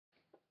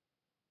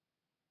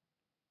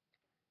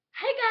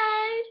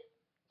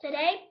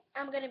Today,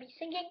 I'm going to be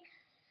singing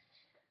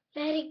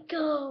Let It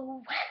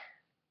Go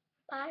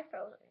by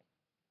Frozen.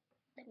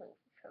 The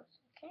movie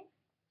Frozen, okay?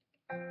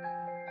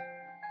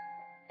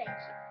 Thank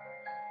you.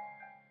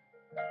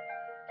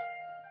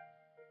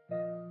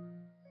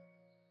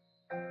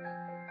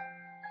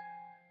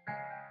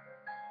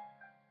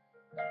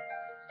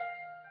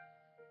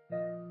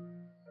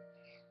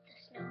 The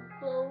snow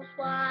glows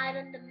white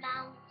on the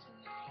mountain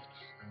night,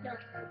 no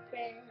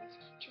friends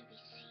to be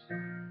seen.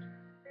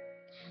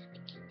 A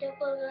kingdom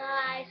of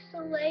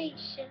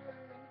isolation,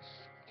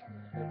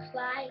 and it looks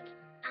like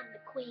I'm the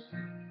queen.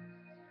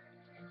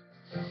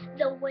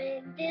 The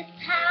wind is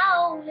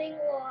howling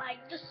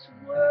like the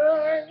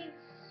swirling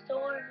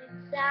storm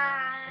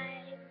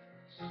inside.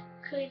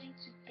 Couldn't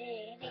you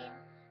fit in?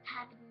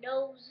 Heaven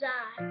knows I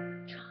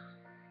tried.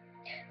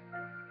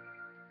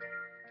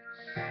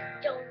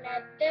 Don't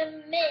let them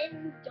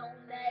in,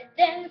 don't let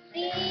them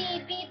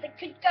see. Be the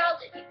good girl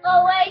you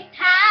always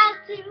have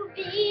to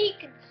be.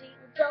 Conceal,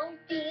 don't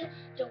feel,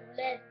 don't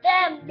let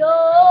them know.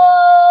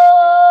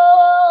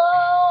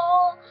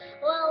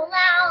 Well,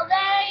 now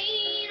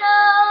they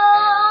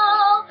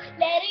know.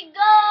 Let it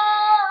go,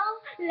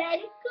 let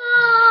it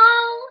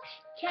go.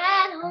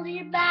 Can't hold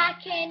you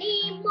back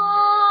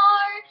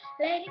anymore.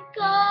 Let it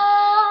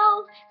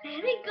go,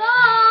 let it go.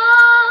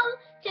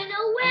 Turn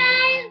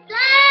away and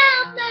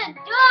slam the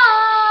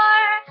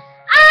door.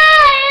 I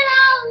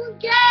don't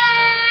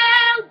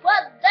care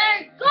what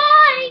they're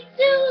going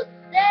to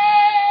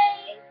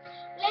say.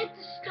 Let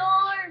the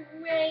storm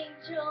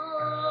rage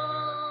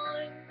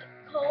on. The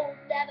cold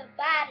never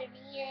bothered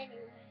me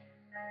anyway.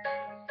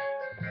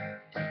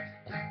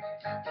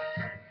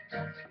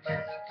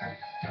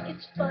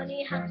 It's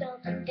funny how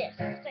dumb this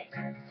thing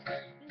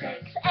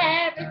makes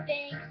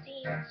everything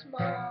seem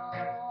small.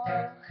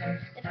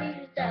 The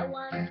fears that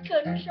once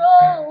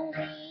controlled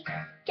me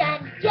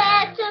can't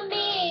get to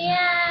me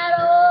at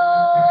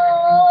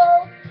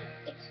all.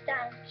 It's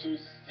time to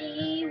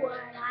see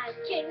what I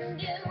can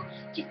do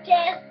to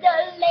test the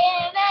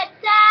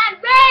limits and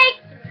break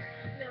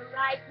through. No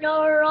right, no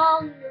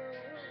wrong, no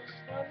rules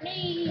for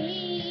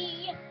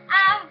me.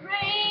 I'm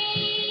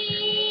free.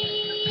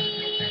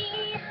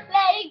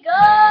 Let it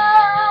go,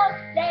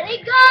 let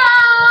it go.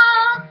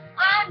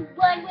 I'm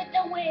one with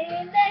the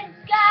wind and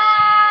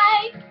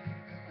sky.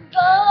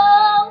 Go,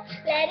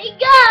 let it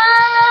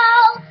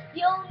go.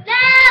 You'll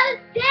never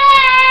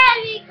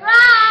see me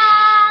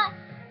cry.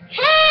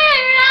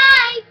 Here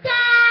I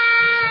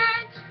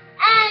stand,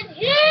 and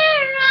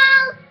here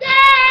I'll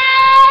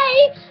stay.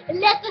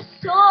 Let the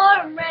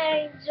storm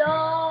rage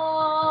on.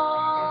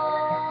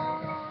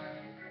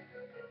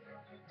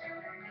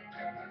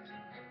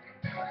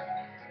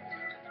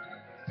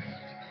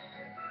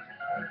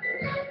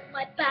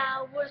 My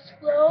power's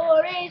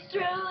flowing through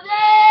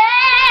the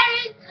air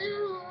into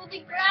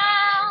the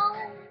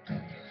ground.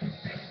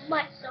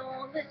 My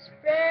soul is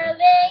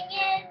whirling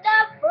in the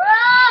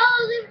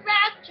frozen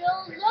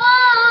fractals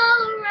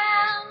all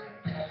around.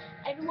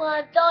 And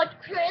one thought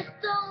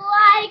crystal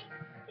like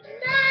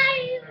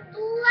night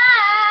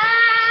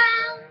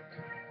black.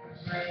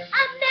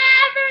 I'm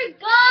never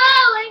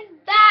going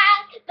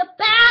back. The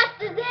past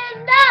is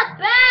in the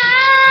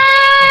past.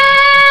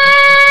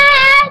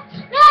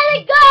 Let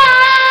it go,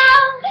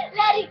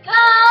 let it go.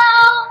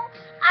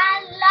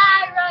 I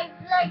lie right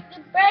like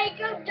the break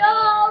of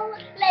dawn.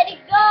 Let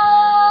it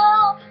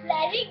go,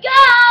 let it go.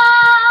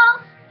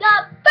 The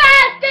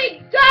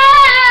perfect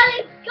girl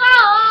is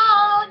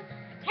gone.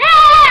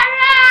 Here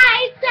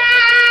I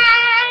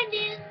stand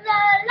in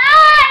the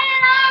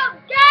light of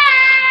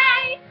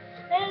day.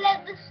 And let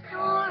the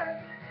storm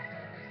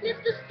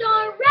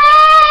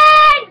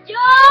rage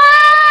on.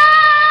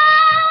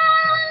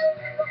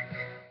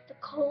 The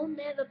cold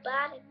never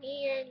bothered me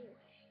anyway.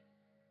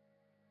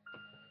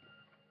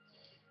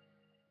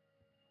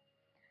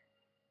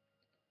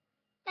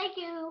 Thank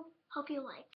you. Hope you like.